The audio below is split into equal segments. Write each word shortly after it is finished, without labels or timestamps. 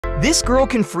This girl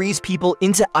can freeze people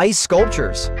into ice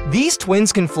sculptures. These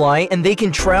twins can fly and they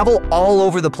can travel all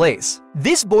over the place.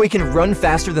 This boy can run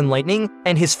faster than lightning,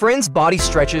 and his friend's body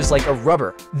stretches like a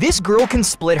rubber. This girl can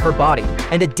split her body,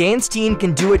 and a dance team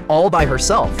can do it all by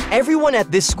herself. Everyone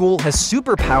at this school has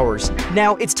superpowers.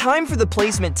 Now it's time for the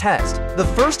placement test. The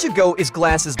first to go is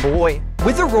Glass's boy.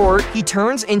 With a roar, he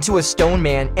turns into a stone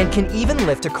man and can even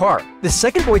lift a car. The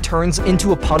second boy turns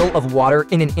into a puddle of water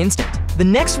in an instant. The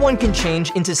next one can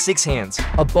change into 6 hands,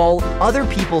 a ball, other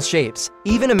people's shapes,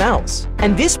 even a mouse.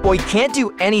 And this boy can't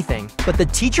do anything, but the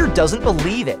teacher doesn't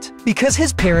believe it, because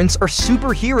his parents are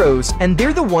superheroes and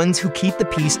they're the ones who keep the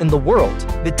peace in the world.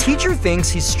 The teacher thinks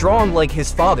he's strong like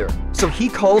his father, so he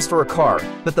calls for a car,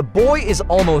 but the boy is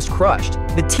almost crushed.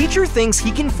 The teacher thinks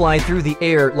he can fly through the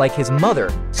air like his mother,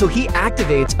 so he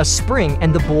activates a spring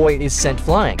and the boy is sent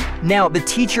flying. Now the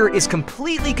teacher is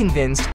completely convinced